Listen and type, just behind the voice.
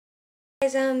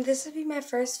Guys, this will be my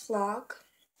first vlog.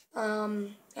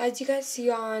 As you guys see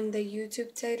on the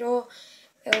YouTube title,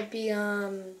 it'll be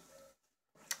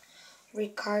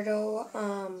Ricardo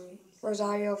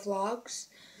Rosario Vlogs.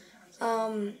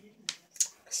 Um,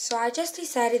 so I just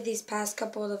decided these past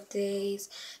couple of days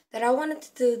that I wanted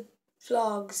to do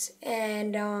vlogs,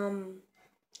 and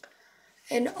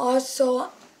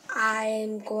also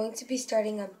I'm going to be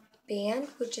starting a band,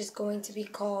 which is going to be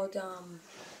called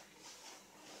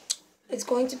it's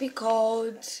going to be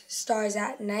called Stars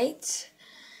at Night.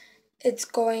 It's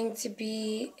going to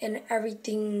be an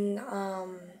everything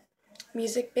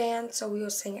music band, so we will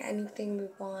sing anything we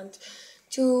want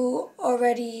to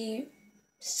already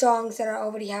songs that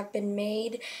already have been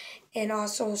made, and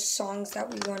also songs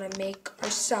that we want to make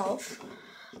ourselves.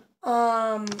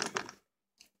 Um,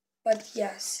 but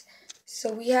yes,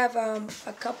 so we have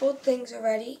a couple things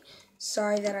already.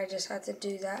 Sorry that I just had to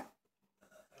do that.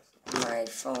 My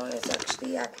phone is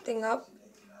actually acting up.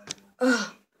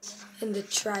 Ugh. And the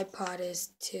tripod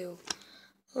is too.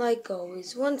 Like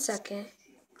always. 1 second.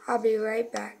 I'll be right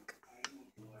back.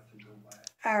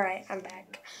 Alright, I'm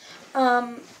back.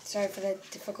 Sorry for the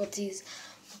difficulties.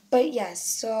 But yes,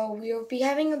 so we will be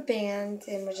having a band,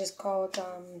 and we're just called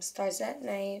Stars at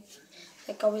Night,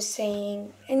 like I was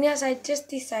saying. And yes, I just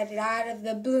decided out of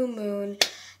the blue moon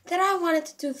that I wanted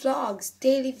to do vlogs,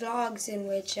 daily vlogs, in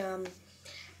which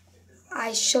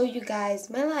I show you guys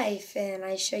my life and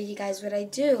I show you guys what I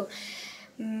do.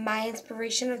 My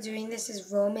inspiration of doing this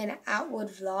is Roman Atwood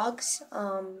Vlogs.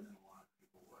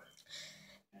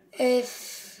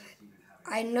 If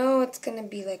I know it's gonna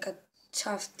be like a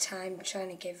tough time trying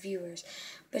to get viewers,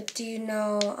 but do you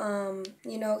know,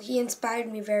 he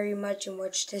inspired me very much in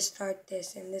which to start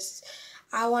this, and this,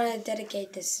 I want to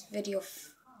dedicate this video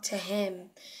to him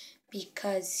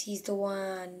because he's the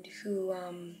one who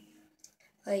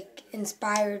like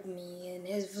inspired me, and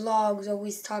his vlogs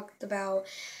always talked about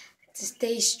to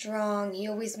stay strong. He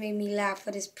always made me laugh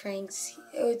with his pranks.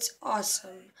 It's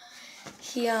awesome.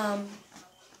 He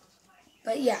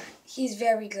but yeah, he's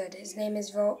very good. His name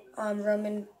is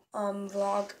Roman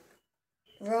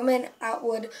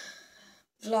Atwood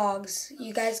Vlogs.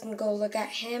 You guys can go look at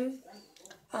him.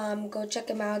 Go check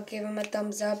him out. Give him a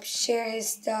thumbs up. Share his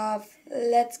stuff.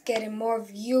 Let's get him more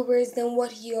viewers than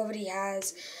what he already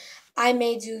has. I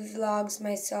may do vlogs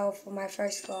myself for my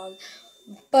first vlog,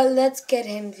 but let's get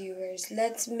him viewers.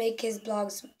 Let's make his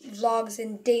vlogs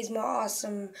and days more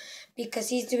awesome because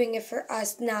he's doing it for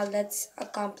us. Now let's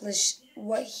accomplish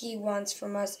what he wants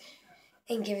from us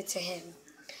and give it to him.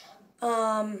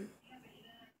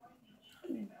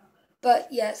 But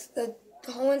yes, the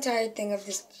whole entire thing of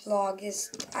this vlog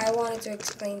is I wanted to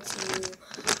explain to you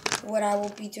what I will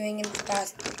be doing in the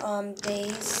past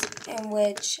days, in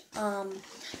which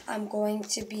I'm going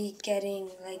to be getting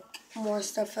like more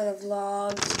stuff for the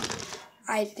vlogs.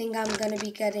 I think I'm gonna be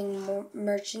getting more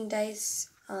merchandise,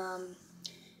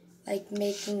 like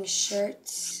making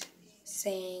shirts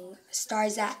saying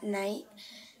Stars at Night.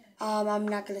 I'm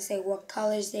not gonna say what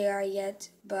colors they are yet,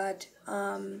 but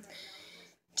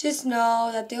just know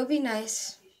that they'll be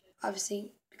nice,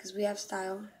 obviously, because we have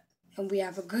style and we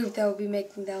have a group that will be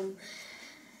making them.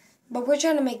 But we're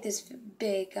trying to make this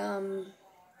big.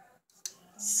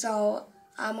 So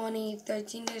I'm only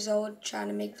 13 years old, trying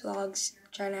to make vlogs,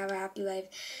 trying to have a happy life.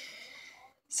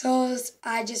 So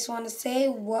I just want to say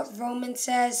what Roman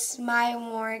says: smile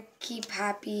more, keep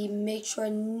happy, make sure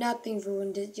nothing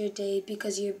ruined your day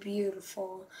because you're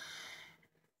beautiful.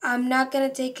 I'm not going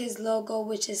to take his logo,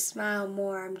 which is smile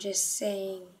more. I'm just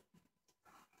saying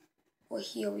what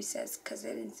he always says because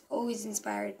it has always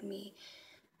inspired me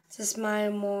to smile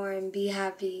more and be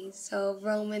happy. So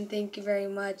Roman, thank you very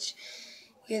much.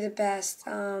 You're the best.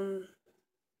 But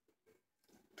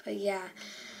yeah.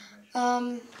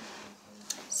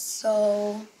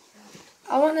 So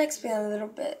I want to expand a little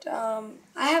bit. I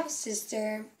have a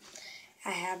sister.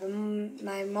 I have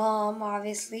my mom,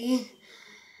 obviously.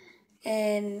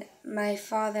 And my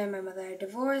father and my mother are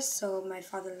divorced, so my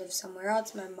father lives somewhere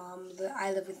else.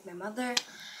 I live with my mother.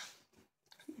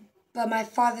 But my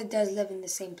father does live in the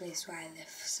same place where I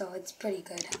live, so it's pretty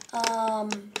good.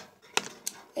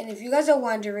 And if you guys are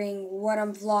wondering what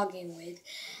I'm vlogging with,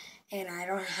 and I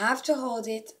don't have to hold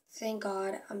it, thank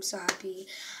God, I'm so happy.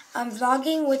 I'm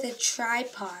vlogging with a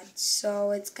tripod, so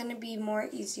it's going to be more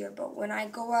easier. But when I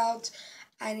go out,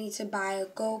 I need to buy a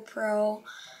GoPro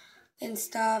and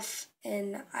stuff.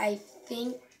 And I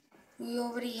think we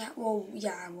already have,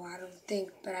 I don't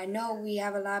think, but I know we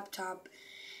have a laptop.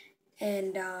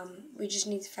 And we just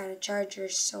need to find a charger,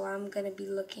 so I'm going to be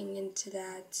looking into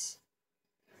that.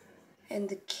 And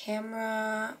the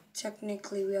camera,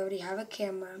 technically we already have a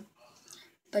camera.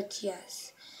 But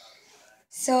yes.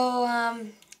 So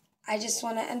I just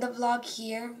want to end the vlog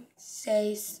here.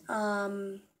 Say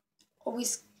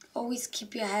always always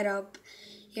keep your head up.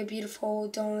 You're beautiful.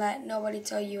 Don't let nobody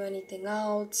tell you anything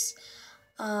else.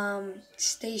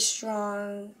 Stay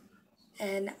strong,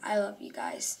 and I love you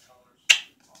guys.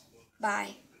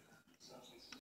 Bye.